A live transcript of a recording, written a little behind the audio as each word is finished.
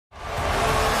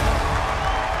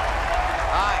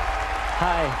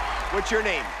Hi, What's your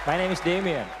name? my name is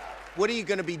Demian. What are you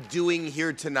going to be doing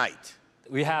here tonight?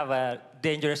 We have a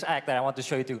dangerous act that I want to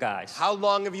show you to guys. How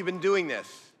long have you been doing this?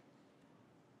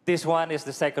 This one is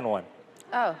the second one.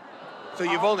 Oh. So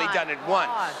you've only done it once.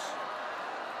 Oh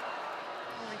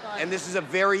my God. And this is a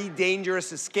very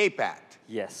dangerous escape act.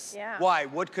 Yes. Yeah. Why?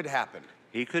 What could happen?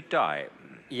 He could die.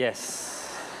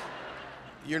 Yes.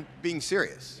 You're being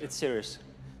serious. It's serious.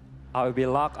 I will be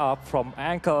locked up from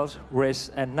ankles,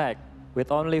 wrists, and neck with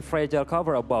only fragile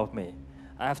cover above me.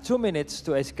 I have 2 minutes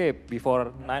to escape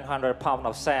before 900 pounds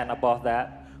of sand above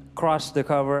that crushed the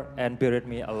cover and buried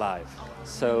me alive.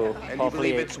 So And you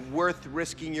hopefully, believe it's worth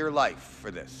risking your life for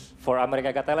this? for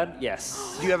America Got Talent,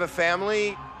 yes. Do you have a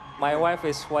family? My wife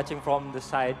is watching from the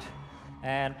side,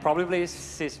 and probably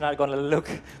she's not gonna look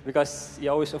because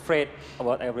you're always afraid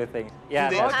about everything. Yeah,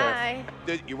 they- that's her. Hi.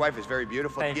 Your wife is very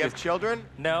beautiful. Thank Do you you. have children?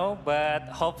 No, but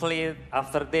hopefully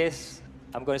after this,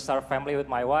 I'm going to start a family with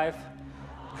my wife.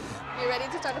 You ready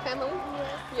to start a family?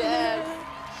 Yes.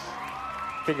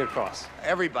 Finger crossed.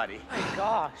 Everybody. Oh my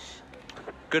gosh.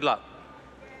 Good luck.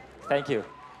 Thank you.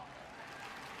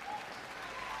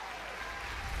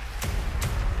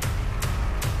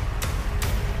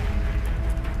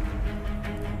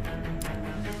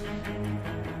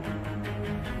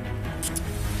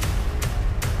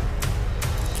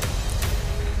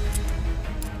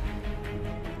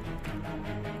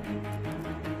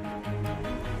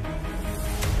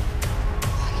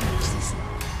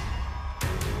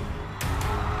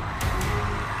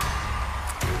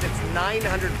 It's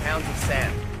 900 pounds of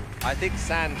sand. I think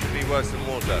sand should be worse than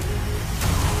water.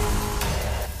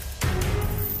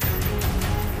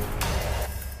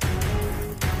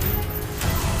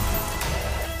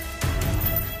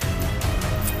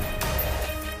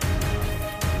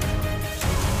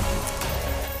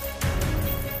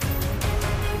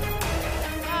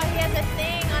 Oh, he has a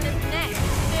thing on his neck,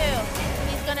 too.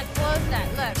 He's gonna close that.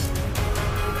 Look.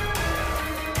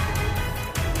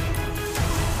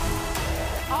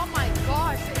 Oh my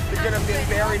gosh. They're gonna be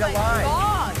buried alive. Oh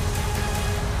my gosh.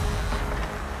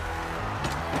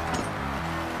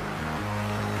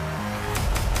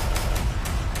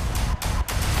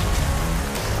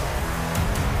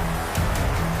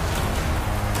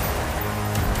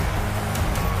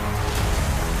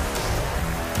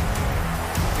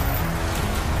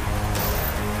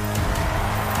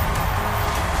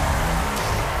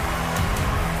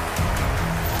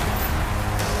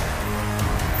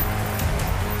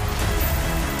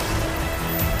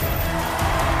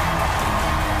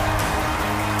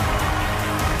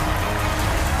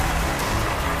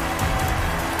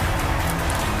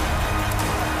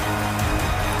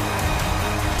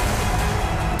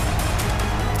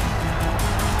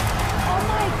 Oh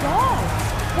my God.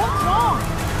 What's wrong?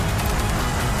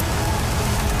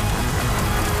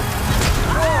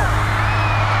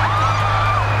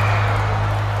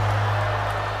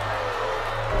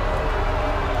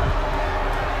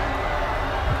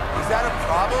 Is that a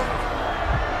problem?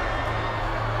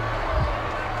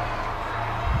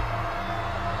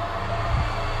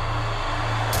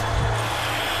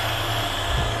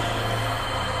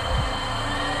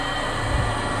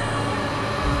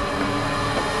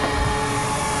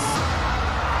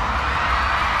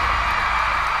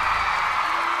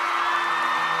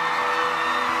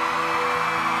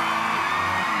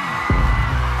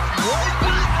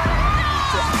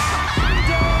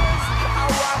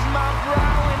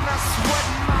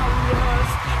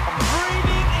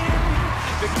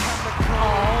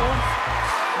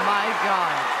 Oh my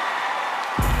God.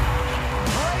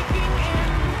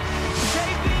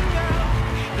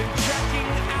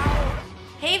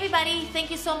 Hey everybody, thank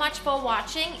you so much for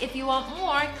watching. If you want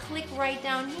more, click right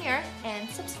down here and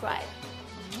subscribe.